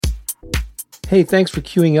Hey, thanks for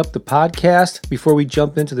queuing up the podcast. Before we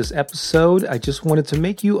jump into this episode, I just wanted to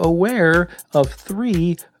make you aware of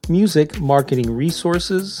 3 music marketing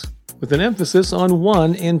resources with an emphasis on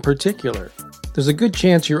one in particular. There's a good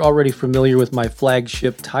chance you're already familiar with my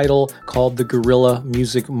flagship title called the Guerrilla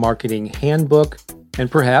Music Marketing Handbook, and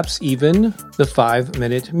perhaps even the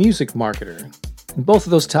 5-Minute Music Marketer. And both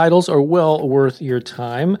of those titles are well worth your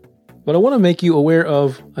time. But I want to make you aware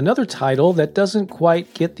of another title that doesn't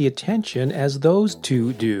quite get the attention as those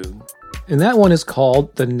two do. And that one is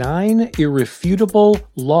called The 9 Irrefutable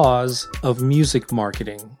Laws of Music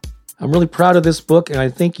Marketing. I'm really proud of this book, and I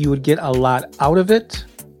think you would get a lot out of it.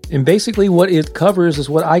 And basically what it covers is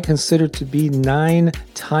what I consider to be 9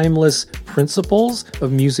 timeless principles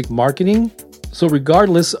of music marketing. So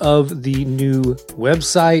regardless of the new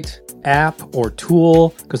website, app, or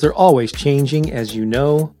tool, because they're always changing, as you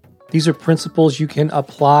know, these are principles you can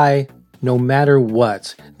apply no matter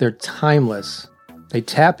what. They're timeless. They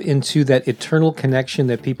tap into that eternal connection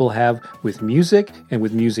that people have with music and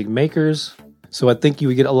with music makers. So I think you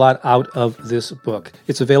would get a lot out of this book.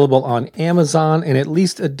 It's available on Amazon in at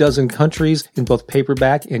least a dozen countries in both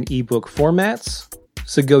paperback and ebook formats.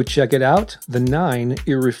 So go check it out, The 9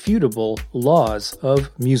 Irrefutable Laws of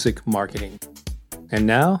Music Marketing. And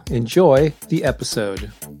now, enjoy the episode.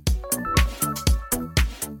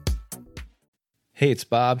 Hey, it's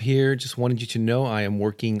Bob here. Just wanted you to know I am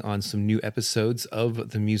working on some new episodes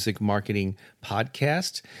of the Music Marketing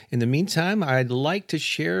Podcast. In the meantime, I'd like to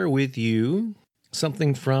share with you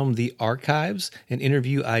something from the archives, an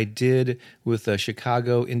interview I did with a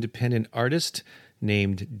Chicago independent artist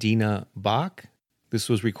named Dina Bach. This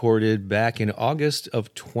was recorded back in August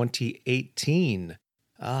of 2018.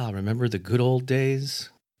 Remember the good old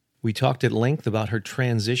days? We talked at length about her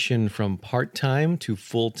transition from part-time to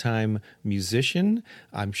full-time musician.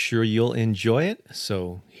 I'm sure you'll enjoy it,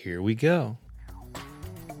 so here we go.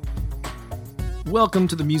 Welcome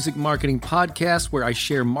to the Music Marketing Podcast, where I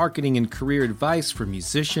share marketing and career advice for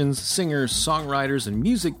musicians, singers, songwriters, and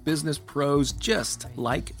music business pros just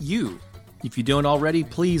like you. If you don't already,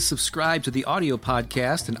 please subscribe to the audio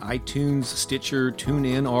podcast in iTunes, Stitcher,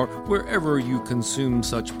 TuneIn, or wherever you consume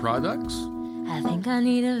such products. I think I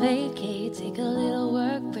need a vacate, take a little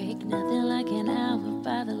work break, nothing like an hour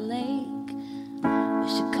by the lake. A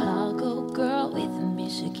Chicago girl with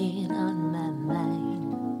Michigan on my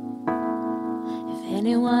mind. If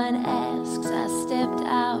anyone asks, I stepped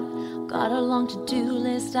out, got a long to-do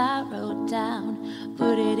list I wrote down,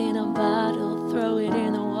 put it in a bottle, throw it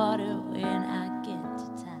in the water when I get to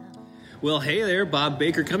town. Well, hey there, Bob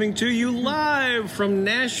Baker coming to you live from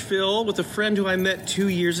Nashville with a friend who I met 2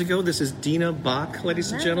 years ago. This is Dina Bach,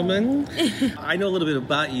 ladies and gentlemen. I know a little bit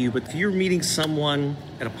about you, but if you're meeting someone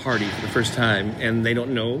at a party for the first time and they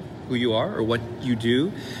don't know who you are or what you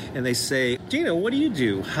do, and they say, Dina, what do you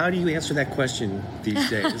do? How do you answer that question these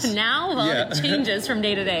days? Now? Well, it changes from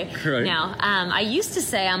day to day. Right. Now, I used to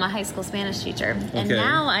say I'm a high school Spanish teacher, and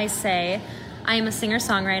now I say I am a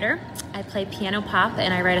singer-songwriter. I play piano pop,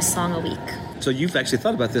 and I write a song a week. So you've actually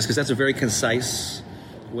thought about this, because that's a very concise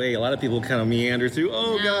way. A lot of people kind of meander through,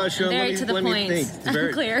 let me think. It's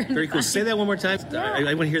very clear. Very cool. Say that one more time. Yeah.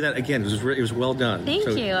 I want to hear that again. It was well done. Thank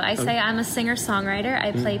you. I say I'm a singer-songwriter.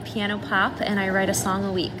 I play piano pop, and I write a song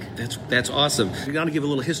a week. That's awesome. We're going to give a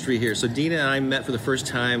little history here. So Dina and I met for the first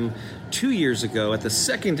time 2 years ago at the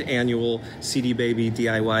 2nd annual CD Baby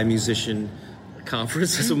DIY Musician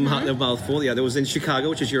Conference. That's a mouthful. Yeah, that was in Chicago,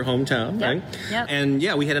 which is your hometown, right? Yep. And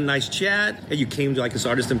yeah, we had a nice chat. And you came to like this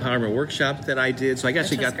artist empowerment workshop that I did. So I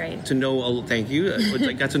actually got to know, thank you.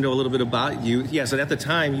 I got to know a little bit about you. Yeah, so at the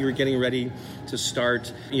time you were getting ready to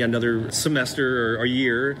start another semester or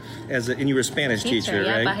year and you were a Spanish teacher,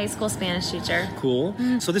 right? Yeah, a high school Spanish teacher. Cool.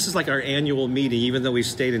 Mm-hmm. So this is like our annual meeting, even though we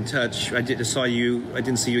stayed in touch. I didn't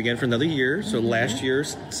see you again for another year. So last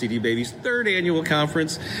year's CD Baby's 3rd annual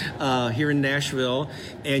conference here in Nashville.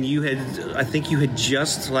 And I think you had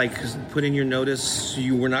just put in your notice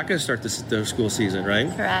you were not going to start the school season, right?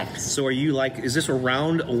 Correct. So are you is this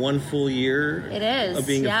around 1 full year? It is. Of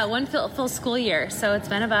being one full school year. So it's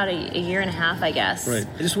been about a year and a half, I guess. Right.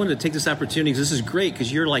 I just wanted to take this opportunity because this is great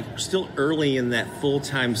because you're still early in that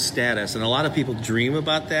full-time status. And a lot of people dream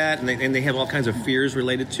about that and they have all kinds of fears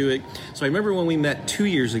related to it. So I remember when we met 2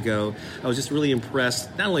 years ago, I was just really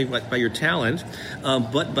impressed, not only by your talent,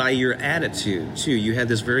 but by your attitude too. You had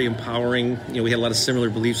this very empowering, we had a lot of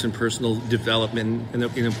similar beliefs in personal development and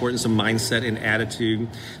the importance of mindset and attitude.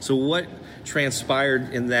 So what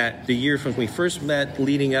transpired in the year from when we first met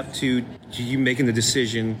leading up to you making the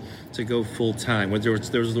decision to go full time? Were there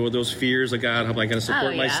those fears like, God, how am I going to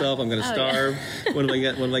support myself? I'm going to starve. What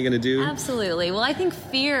am I going to do? Absolutely. Well, I think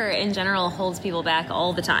fear in general holds people back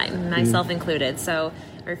all the time, myself included. So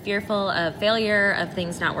we're fearful of failure, of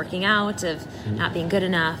things not working out, of not being good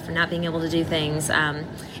enough, or not being able to do things.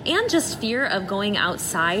 And just fear of going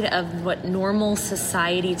outside of what normal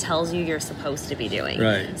society tells you you're supposed to be doing.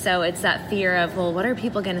 Right. So it's that fear of, well, what are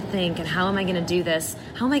people going to think, and how am I going to do this?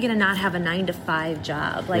 How am I going to not have a 9-to-5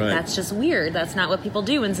 job? Like, that's just weird. That's not what people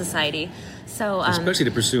do in society. So, especially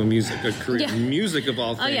to pursue a career, music of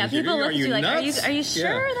all things. Oh yeah, people look at you like, are you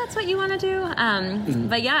sure that's what you want to do?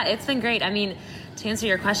 But yeah, it's been great. I mean, to answer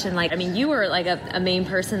your question, you were like a main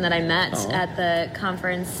person that I met at the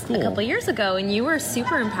conference a couple years ago, and you were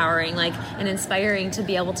super empowering, and inspiring to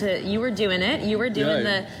be able to. You were doing it. You were doing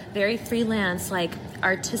the very freelance,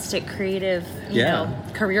 artistic, creative,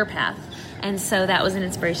 career path. And so that was an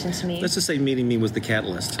inspiration to me. Let's just say meeting me was the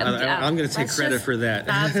catalyst. I'm going to take credit for that.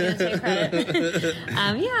 Bob's going to take credit.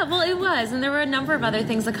 Well, it was. And there were a number of other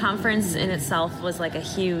things. The conference in itself was like a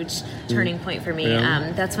huge turning point for me.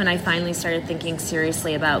 Yeah. That's when I finally started thinking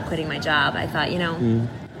seriously about quitting my job. I thought,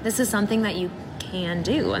 this is something that you can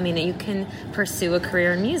do. I mean, you can pursue a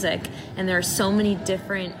career in music. And there are so many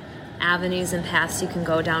different avenues and paths you can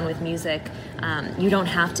go down with music. You don't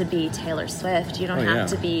have to be Taylor Swift. You don't have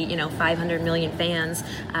to be, 500 million fans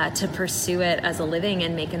to pursue it as a living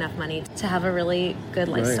and make enough money to have a really good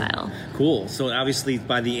lifestyle. Right. Cool. So obviously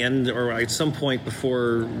by the end or at some point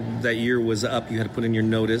before that year was up, you had to put in your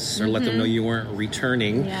notice or let them know you weren't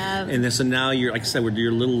returning. Yeah. And then so now you're, like I said,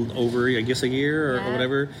 you're a little over, I guess, a year or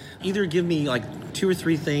whatever. Either give me 2 or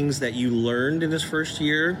 3 things that you learned in this first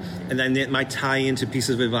year, and then it might tie into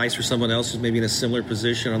pieces of advice for someone else who's maybe in a similar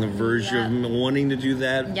position on the verge of wanting to do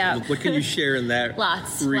that. Yeah. What can you share in that regard?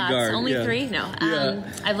 Lots. Only 3? No.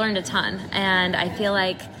 I've learned a ton. And I feel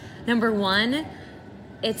like, number one,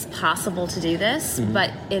 it's possible to do this,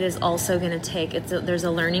 but it is also going to take, there's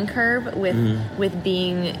a learning curve with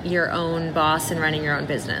being your own boss and running your own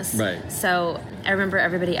business. Right. So I remember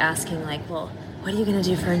everybody asking, well, what are you going to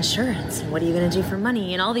do for insurance? And what are you going to do for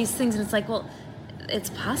money? And all these things. And it's like, well, it's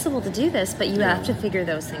possible to do this, but you have to figure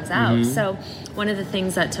those things out. So one of the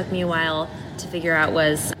things that took me a while to figure out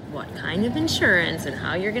was what kind of insurance and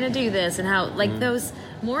how you're going to do this and how, those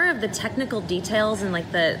more of the technical details and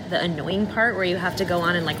the annoying part where you have to go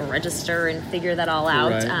on and register and figure that all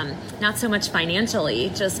out. Right. Not so much financially,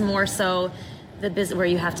 just more so the business where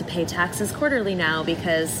you have to pay taxes quarterly now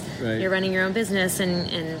because you're running your own business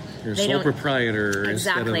and you're they sole don't proprietor.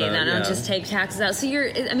 Exactly. They don't just take taxes out. So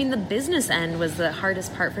the business end was the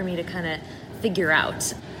hardest part for me to kind of figure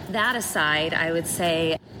out. That aside, I would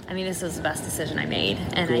say, this was the best decision I made.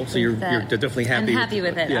 And cool. I think you're definitely happy. I'm happy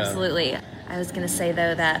with it. Yeah. Absolutely. I was going to say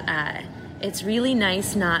though that it's really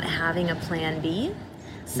nice not having a plan B.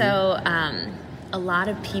 So a lot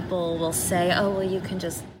of people will say, oh, well, you can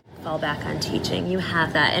just fall back on teaching. You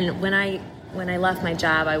have that. And when I left my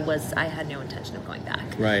job, I had no intention of going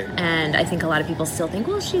back. Right. And I think a lot of people still think,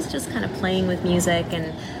 well, she's just kind of playing with music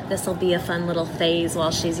and this will be a fun little phase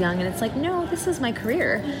while she's young. And it's like, no, this is my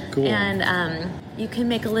career. Cool. And you can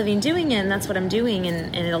make a living doing it, and that's what I'm doing,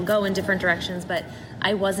 and it'll go in different directions. But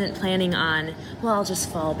I wasn't planning on, well, I'll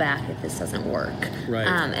just fall back if this doesn't work. Right.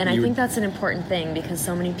 And I think that's an important thing because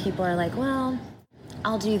so many people are like, well,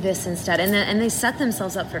 I'll do this instead. And they set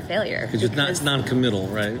themselves up for failure. Because it's non-committal,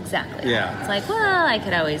 right? Exactly. Yeah. It's like, well, I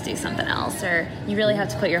could always do something else. Or you really have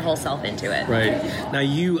to put your whole self into it. Right. Now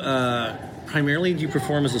you, primarily, do you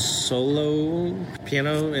perform as a solo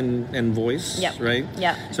piano and voice? Yep. Right?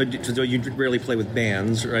 Yeah. So you rarely play with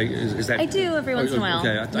bands, right? Is that? I do every once in a while.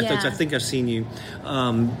 Okay. I think I've seen you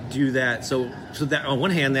do that. So that on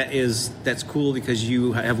one hand, that's cool because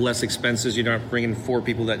you have less expenses. You're not bringing 4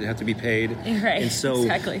 people that have to be paid. Right. And so,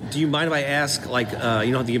 exactly. Do you mind if I ask, you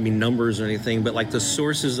don't have to give me numbers or anything, but the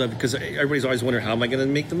sources of, because everybody's always wondering, how am I going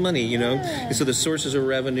to make the money, Yeah. And so the sources of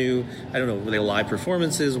revenue, I don't know, were they live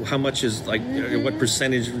performances? How much is what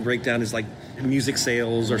percentage breakdown is music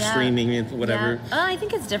sales or streaming and whatever? Yeah. I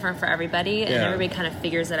think it's different for everybody, and everybody kind of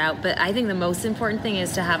figures it out. But I think the most important thing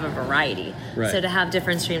is to have a variety. Right. So to have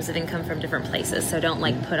different streams of income from different places. So don't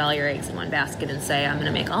put all your eggs in one basket and say, I'm going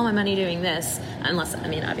to make all my money doing this. Unless,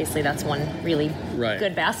 obviously that's one really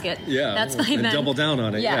good basket. Yeah. That's fine. And then double down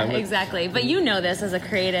on it. Yeah, exactly. But this as a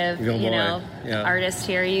creative, artist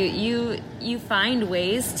here. You find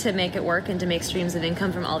ways to make it work and to make streams of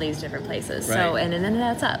income from all these different places. Right. So and then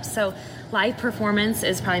that's up. So Live performance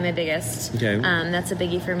is probably my biggest. Okay. That's a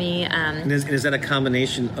biggie for me. And is that a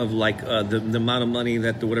combination of like the amount of money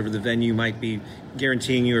that whatever the venue might be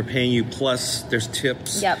guaranteeing you or paying you, plus there's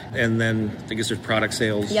tips? Yep. And then I guess there's product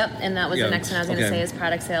sales. Yep, and that was the next one I was going to say is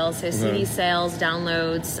product sales. So CD sales,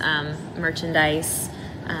 downloads, merchandise,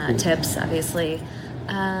 tips, obviously.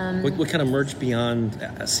 What kind of merch beyond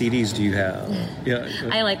CDs do you have? Yeah,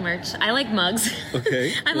 I like merch. I like mugs.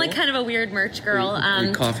 Okay, I'm like kind of a weird merch girl.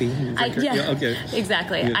 Coffee. Yeah, okay,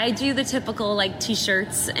 exactly. Yeah. I do the typical like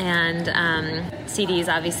T-shirts and CDs,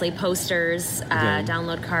 obviously posters,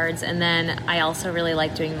 download cards, and then I also really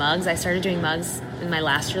like doing mugs. I started doing mugs in my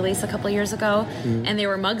last release a couple of years ago, and they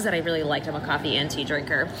were mugs that I really liked. I'm a coffee and tea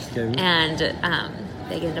drinker, and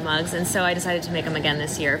big into mugs, and so I decided to make them again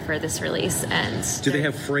this year for this release. And do they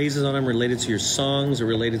have phrases on them related to your songs or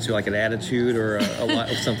related to like an attitude or a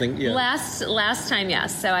lot of something? Yeah. Last time,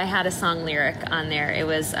 yes. So I had a song lyric on there. It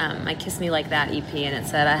was my Kiss Me Like That EP, and it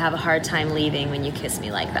said, "I have a hard time leaving when you kiss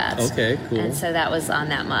me like that." Okay, cool. And so that was on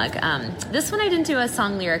that mug. This one I didn't do a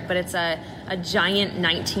song lyric, but it's a giant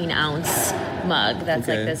 19-ounce mug that's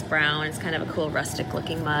like this brown. It's kind of a cool rustic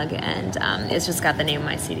looking mug, and it's just got the name of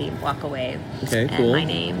my CD, Walk Away. Okay, and cool. my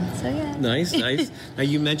name. So yeah. Nice. Now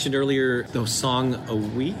you mentioned earlier the song a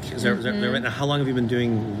week. Is that right? Now, how long have you been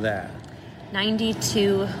doing that?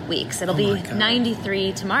 92 weeks. It'll be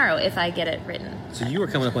 93 tomorrow if I get it written. So you were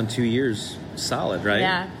coming up on 2 years solid, right?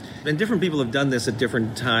 Yeah. And different people have done this at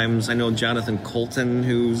different times. I know Jonathan Colton,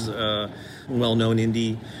 who's a well-known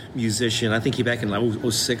indie musician. I think he back in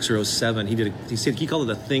like 06 or 07, he called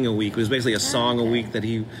it a thing a week. It was basically a song a week that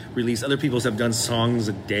he released. Other people have done songs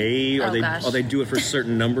a day, or they do it for a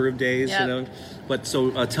certain number of days. Yep. You know. But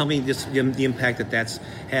so tell me just the impact that's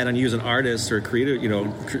had on you as an artist or a creator,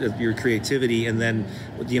 your creativity, and then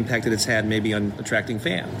the impact that it's had maybe on attracting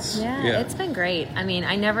fans. Yeah, it's been great. I mean,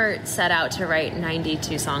 I never set out to write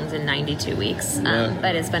 92 songs in 92 weeks,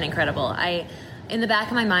 but it's been incredible. In the back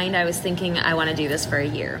of my mind, I was thinking I want to do this for a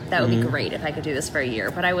year. That would be great if I could do this for a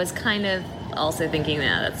year. But I was kind of also thinking,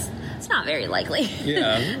 it's not very likely.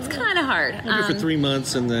 Yeah. It's kind of hard. I'll do it for 3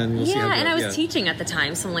 months and then we'll see how it goes. And I was teaching at the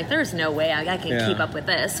time, so I'm like, there's no way I can keep up with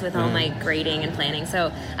this with all my grading and planning.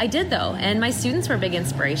 So I did, though, and my students were a big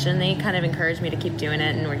inspiration. They kind of encouraged me to keep doing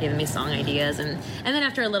it and were giving me song ideas. And then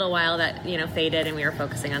after a little while, that faded, and we were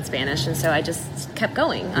focusing on Spanish, and so I just kept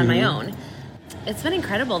going on my own. It's been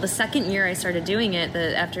incredible. The second year I started doing it,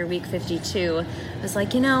 after week 52, I was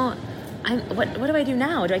like, what do I do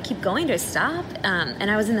now? Do I keep going? Do I stop? And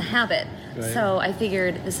I was in the habit. Right. So I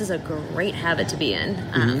figured this is a great habit to be in.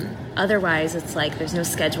 Otherwise, it's like there's no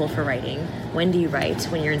schedule for writing. When do you write?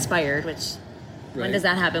 When you're inspired, which... Right. When does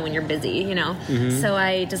that happen? When you're busy, So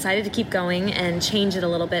I decided to keep going and change it a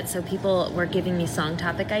little bit. So people were giving me song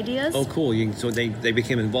topic ideas. Oh, cool. So they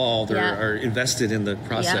became involved or invested in the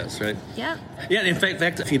process, right? Yeah. Yeah, in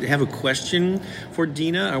fact, if you have a question for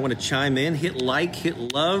Dina, I want to chime in. Hit like,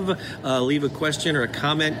 hit love, leave a question or a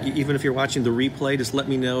comment. Even if you're watching the replay, just let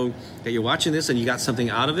me know that you're watching this and you got something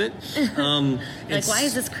out of it. Like, why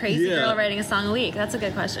is this crazy girl writing a song a week? That's a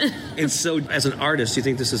good question. And so, as an artist, do you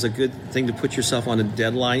think this is a good thing to put yourself on a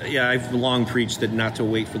deadline? Yeah, I've long preached that not to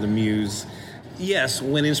wait for the muse. Yes,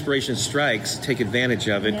 when inspiration strikes, take advantage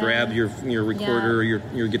of it. Grab your recorder or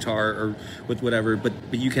your guitar or whatever. But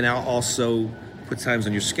you can also put times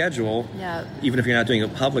on your schedule, even if you're not doing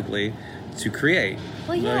it publicly, to create.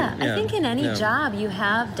 Well, right? I think in any job you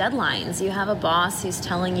have deadlines. You have a boss who's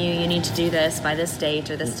telling you need to do this by this date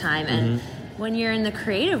or this time, and when you're in the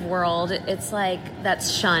creative world, it's like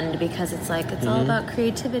that's shunned because it's like it's all about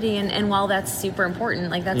creativity, and while that's super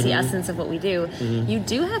important, like that's the essence of what we do, you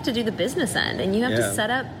do have to do the business end, and you have to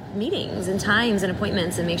set up meetings and times and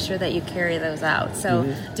appointments and make sure that you carry those out.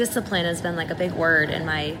 So discipline has been like a big word in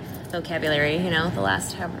my vocabulary, the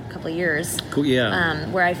last couple of years. Cool,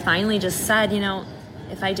 where I finally just said,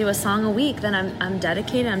 if I do a song a week, then I'm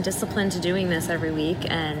dedicated, I'm disciplined to doing this every week,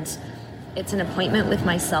 and it's an appointment with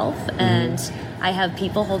myself, and I have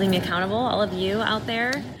people holding me accountable, all of you out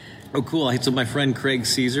there. Oh, cool. So my friend Craig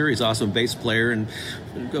Caesar, he's also a bass player and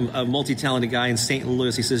a multi-talented guy in St.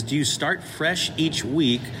 Louis. He says, do you start fresh each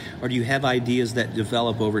week, or do you have ideas that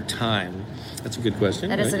develop over time? That's a good question.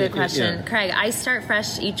 That is a good question. Yeah. Craig, I start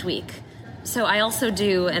fresh each week. So I also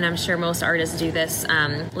do, and I'm sure most artists do this,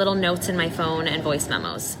 little notes in my phone and voice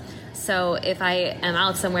memos. So if I am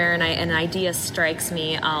out somewhere and an idea strikes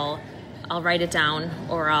me, I'll write it down,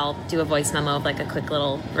 or I'll do a voice memo of like a quick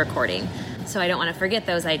little recording. So I don't want to forget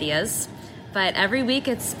those ideas. But every week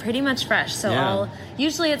it's pretty much fresh. So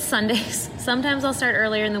usually it's Sundays. Sometimes I'll start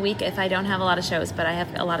earlier in the week if I don't have a lot of shows, but I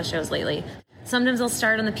have a lot of shows lately. sometimes I'll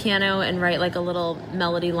start on the piano and write like a little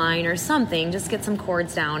melody line or something, just get some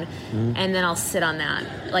chords down, and then I'll sit on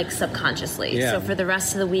that like subconsciously. Yeah. So for the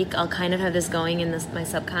rest of the week, I'll kind of have this going in my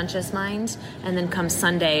subconscious mind, and then come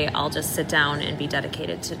Sunday, I'll just sit down and be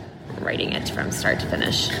dedicated to writing it from start to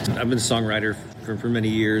finish. I've been a songwriter for many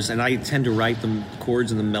years, and I tend to write the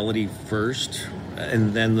chords and the melody first,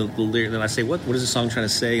 and then the lyric. Then I say, what is the song trying to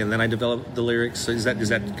say? And then I develop the lyrics. So is that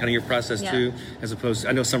kind of your process too? As opposed to,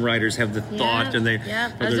 I know some writers have the thought and they.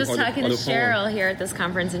 Yeah, I was just talking to Cheryl here at this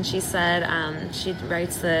conference, and she said she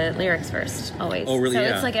writes the lyrics first always. Oh, really? So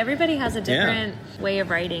it's like everybody has a different way of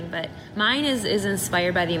writing, but mine is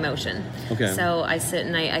inspired by the emotion. Okay. So I sit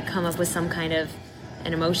and I come up with some kind of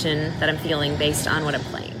an emotion that I'm feeling based on what I'm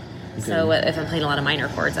playing. Okay. So if I'm playing a lot of minor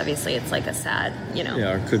chords, obviously it's like a sad,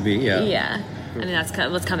 Yeah, it could be. Yeah. Yeah. I mean, that's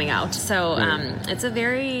what's coming out. So it's a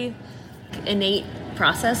very innate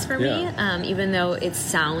process for me, even though it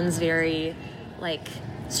sounds very, like,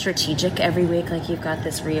 strategic every week. Like, you've got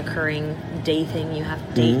this reoccurring day thing you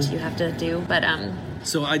have to do. But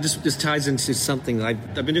so I this ties into something that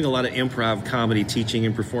I've been doing a lot of improv comedy, teaching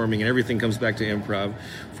and performing, and everything comes back to improv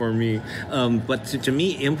for me. But to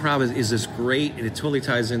me, improv is this great, and it totally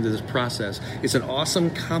ties into this process. It's an awesome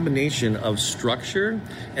combination of structure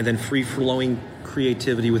and then free-flowing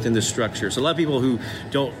creativity within the structure. So a lot of people who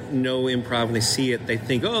don't know improv, and they see it, they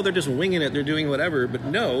think, oh, they're just winging it, they're doing whatever. But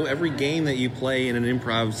no, every game that you play in an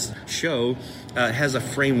improv show has a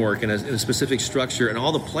framework and a specific structure, and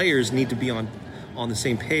all the players need to be on the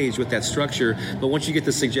same page with that structure. But once you get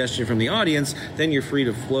the suggestion from the audience, then you're free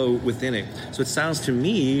to flow within it. So it sounds to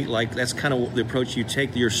me like that's kind of the approach you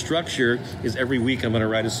take. Your structure is every week I'm going to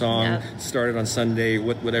write a song, start it on Sunday,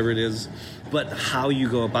 whatever it is. But how you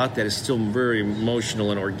go about that is still very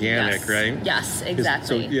emotional and organic, right? Yes,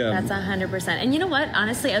 exactly. That's 100%. And you know what?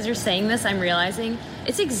 Honestly, as you're saying this, I'm realizing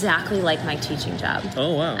it's exactly like my teaching job.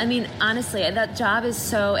 Oh, wow. I mean, honestly, that job is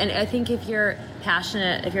so, and I think if you're a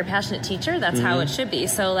passionate teacher, that's how it should be.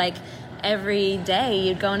 So like every day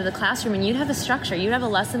you'd go into the classroom and you'd have a structure, you'd have a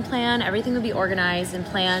lesson plan, everything would be organized and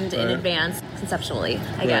planned in advance conceptually,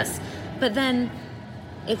 I guess. But then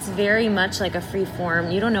it's very much like a free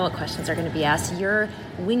form. You don't know what questions are going to be asked. You're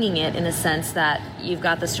winging it in a sense that you've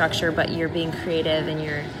got the structure, but you're being creative and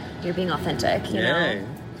you're being authentic, you know?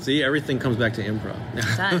 See, everything comes back to improv. It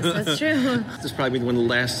does. That's true. This is probably one of the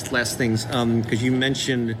last things, because you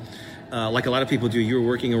mentioned, like a lot of people do, you were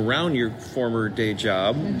working around your former day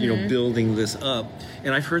job, building this up.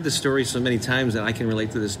 And I've heard this story so many times that I can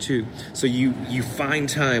relate to this too. So you find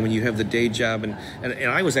time when you have the day job, and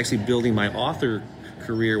I was actually building my author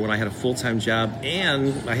career when I had a full-time job,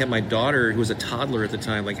 and I had my daughter who was a toddler at the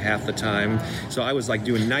time, like half the time. So I was like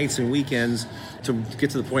doing nights and weekends to get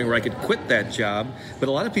to the point where I could quit that job. But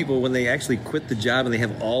a lot of people, when they actually quit the job and they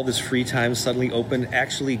have all this free time suddenly open,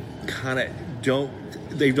 actually kind of don't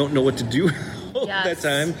know what to do at that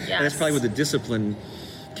time. Yes. And that's probably where the discipline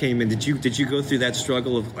came in. Did you go through that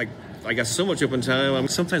struggle of like, I got so much open time.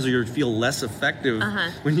 Sometimes you feel less effective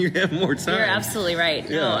when you have more time. You're absolutely right.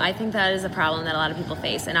 Yeah. No, I think that is a problem that a lot of people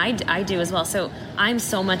face, and I do as well. So I'm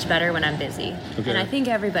so much better when I'm busy, and I think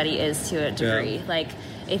everybody is to a degree. Yeah. Like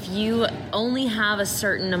if you only have a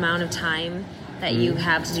certain amount of time that you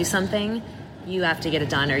have to do something, you have to get it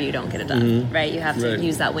done or you don't get it done, right? You have to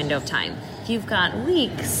use that window of time. If you've got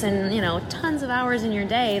weeks and tons of hours in your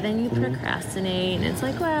day, then you procrastinate, and it's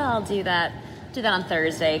like, well, I'll do that on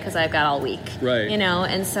Thursday because I've got all week, right?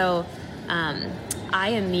 And so I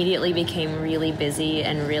immediately became really busy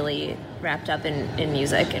and really wrapped up in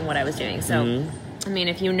music and what I was doing. So, I mean,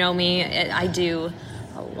 if you know me, I do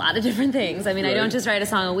a lot of different things. I mean, I don't just write a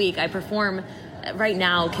song a week. I perform right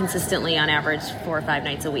now consistently on average 4 or 5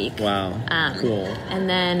 nights a week. Wow. Cool. And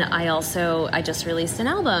then I just released an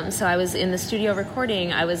album. So I was in the studio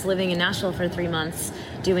recording. I was living in Nashville for 3 months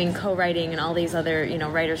doing co-writing and all these other,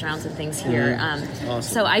 writers' rounds and things here. Awesome.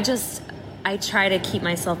 So I try to keep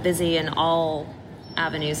myself busy in all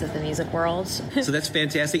avenues of the music world. So that's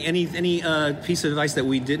fantastic. Any piece of advice that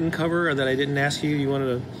we didn't cover or that I didn't ask you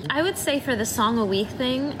wanted to? I would say for the song a week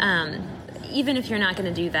thing, even if you're not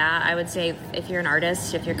going to do that, I would say if you're an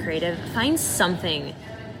artist, if you're creative, find something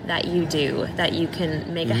that you do that you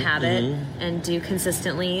can make a habit and do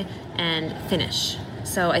consistently and finish.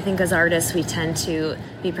 So I think as artists, we tend to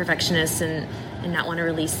be perfectionists and not want to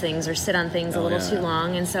release things or sit on things a little too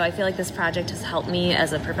long. And so I feel like this project has helped me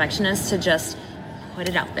as a perfectionist to just put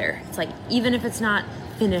it out there. It's like, even if it's not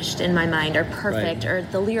finished in my mind or perfect, or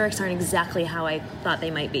the lyrics aren't exactly how I thought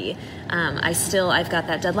they might be. I've got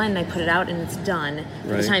that deadline and I put it out and it's done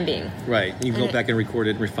for the time being. Right. You can go back and record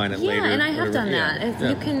it and refine it later. Yeah, and I have done that.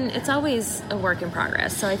 Yeah. It's always a work in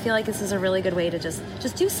progress. So I feel like this is a really good way to just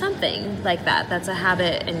do something like that. That's a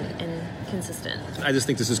habit and consistent. I just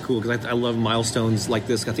think this is cool because I love milestones like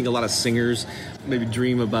this. I think a lot of singers maybe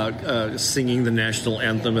dream about singing the national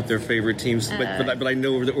anthem at their favorite teams. But I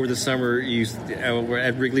know over the summer you were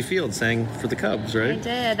at Wrigley Field sang for the Cubs, right? I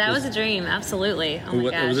did. That was a dream. Absolutely. Oh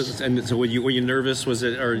my gosh. Was it? And so were you nervous? Was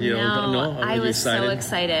it? Or no? I was so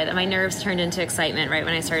excited. My nerves turned into excitement right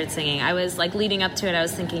when I started singing. I was like leading up to it. I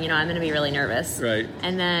was thinking, I'm going to be really nervous. Right.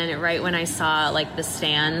 And then right when I saw like the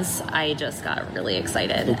stands, I just got really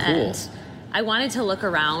excited. Oh, cool. And I wanted to look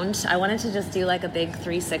around. I wanted to just do like a big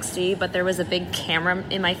 360, but there was a big camera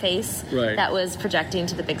in my face that was projecting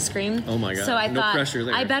to the big screen. Oh my God. So I thought, pressure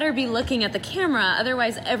there. I better be looking at the camera.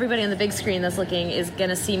 Otherwise, everybody on the big screen that's looking is going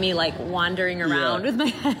to see me like wandering around with my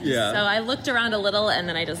head. Yeah. So I looked around a little and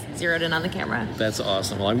then I just zeroed in on the camera. That's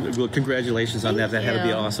awesome. Well, congratulations on that. That had to be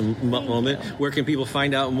an awesome moment. Where can people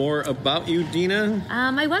find out more about you, Dina?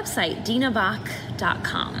 My website,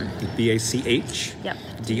 dinabach.com. B-A-C-H? Yep.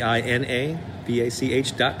 D-I-N-A?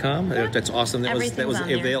 BACH.com. Yeah. That's awesome. That was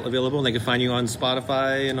available, and they can find you on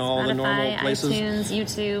Spotify and all the normal places. iTunes,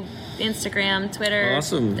 YouTube, Instagram, Twitter.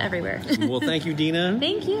 Awesome. Everywhere. Well, thank you, Dina.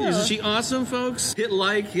 Thank you. Isn't she awesome, folks? Hit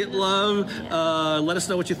like, hit love. Yeah. Let us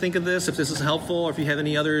know what you think of this, if this is helpful, or if you have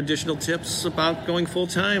any other additional tips about going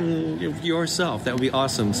full-time yourself. That would be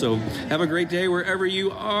awesome. So have a great day wherever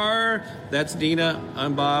you are. That's Dina.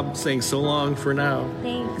 I'm Bob, saying so long for now.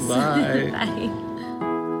 Thanks. Bye. Bye.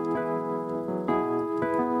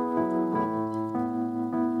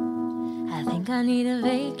 I need a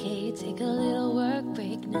vacate, take a little work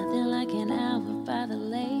break. Nothing like an hour by the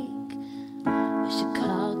lake. A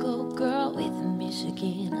Chicago girl with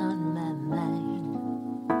Michigan on my mind.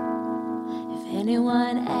 If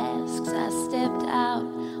anyone asks, I stepped out,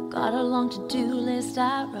 got a long to-do list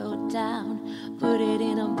I wrote down. Put it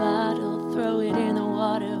in a bottle, throw it in the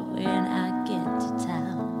water when I get to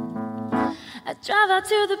town. I drive out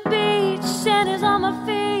to the beach, sand is on my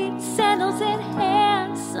feet, sandals in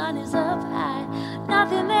hand, sun is up high.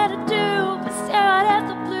 Nothing there to do but stare out at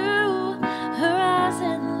the blue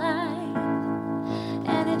horizon line.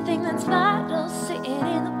 Anything that's vital sitting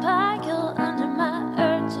in the pile under my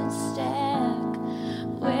urgent stack.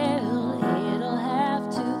 Well, it'll have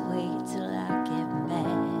to wait till I get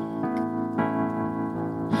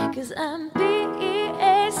back. 'Cause I'm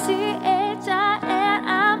B-E-A-C-H-I and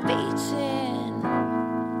I'm beaching.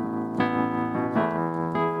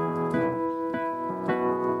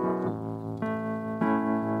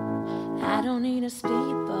 I don't need a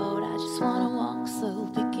speedboat, I just wanna walk slow,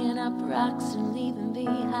 picking up rocks and leaving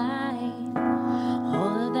behind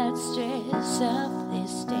all of that stress of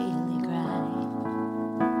this daily grind.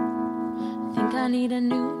 Think I need a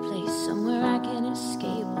new place, somewhere I can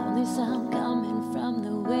escape, only sound coming from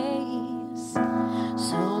the waves,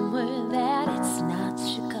 somewhere that it's not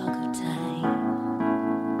Chicago time.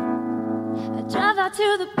 I drive out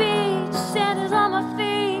to the beach, sand is on my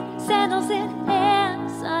feet, sandals in hand,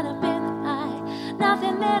 sun up in the eye.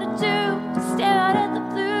 Nothing there to do but stare out at the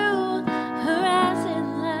blue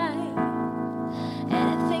horizon line.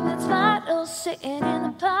 Anything that's vital sitting in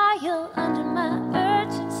the pile under my